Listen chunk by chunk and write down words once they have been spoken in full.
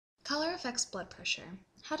Color affects blood pressure.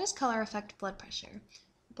 How does color affect blood pressure?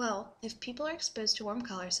 Well, if people are exposed to warm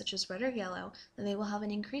colors such as red or yellow, then they will have an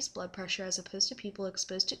increased blood pressure as opposed to people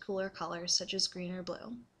exposed to cooler colors such as green or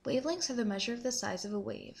blue. Wavelengths are the measure of the size of a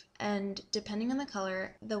wave, and depending on the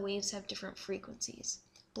color, the waves have different frequencies.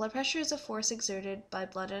 Blood pressure is a force exerted by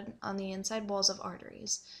blood on the inside walls of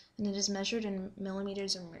arteries, and it is measured in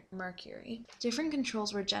millimeters of mercury. Different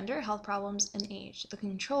controls were gender, health problems, and age. The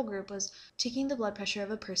control group was taking the blood pressure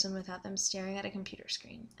of a person without them staring at a computer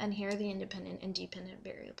screen, and here are the independent and dependent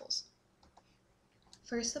variables.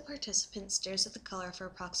 First, the participant stares at the color for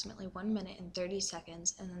approximately 1 minute and 30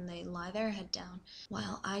 seconds, and then they lie their head down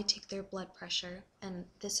while I take their blood pressure, and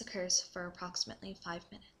this occurs for approximately 5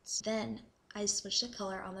 minutes. Then, I switch the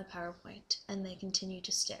color on the PowerPoint, and they continue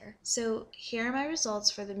to stare. So here are my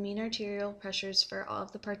results for the mean arterial pressures for all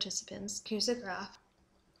of the participants. Here's a graph.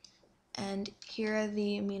 And here are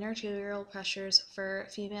the mean arterial pressures for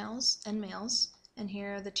females and males, and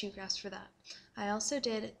here are the two graphs for that. I also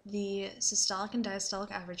did the systolic and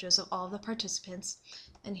diastolic averages of all of the participants,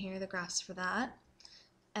 and here are the graphs for that.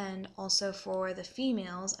 And also for the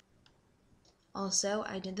females, also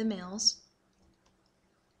I did the males,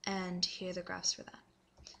 and here are the graphs for that.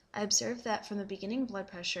 I observed that from the beginning blood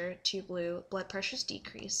pressure to blue, blood pressures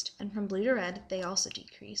decreased, and from blue to red, they also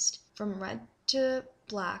decreased. From red to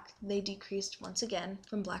black, they decreased once again.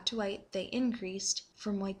 From black to white, they increased.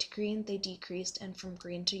 From white to green, they decreased, and from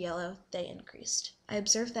green to yellow, they increased. I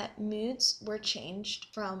observed that moods were changed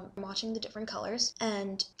from watching the different colors,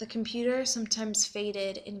 and the computer sometimes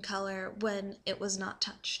faded in color when it was not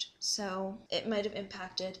touched, so it might have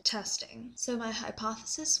impacted testing. So my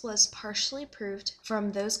hypothesis was partially proved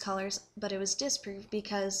from those colors, but it was disproved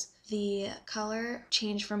because the color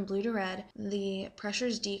changed from blue to red, the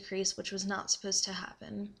pressures decreased, which was not supposed to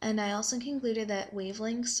happen. And I also concluded that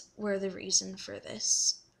wavelengths were the reason for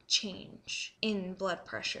this change in blood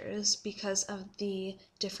pressures because of the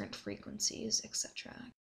different frequencies, etc.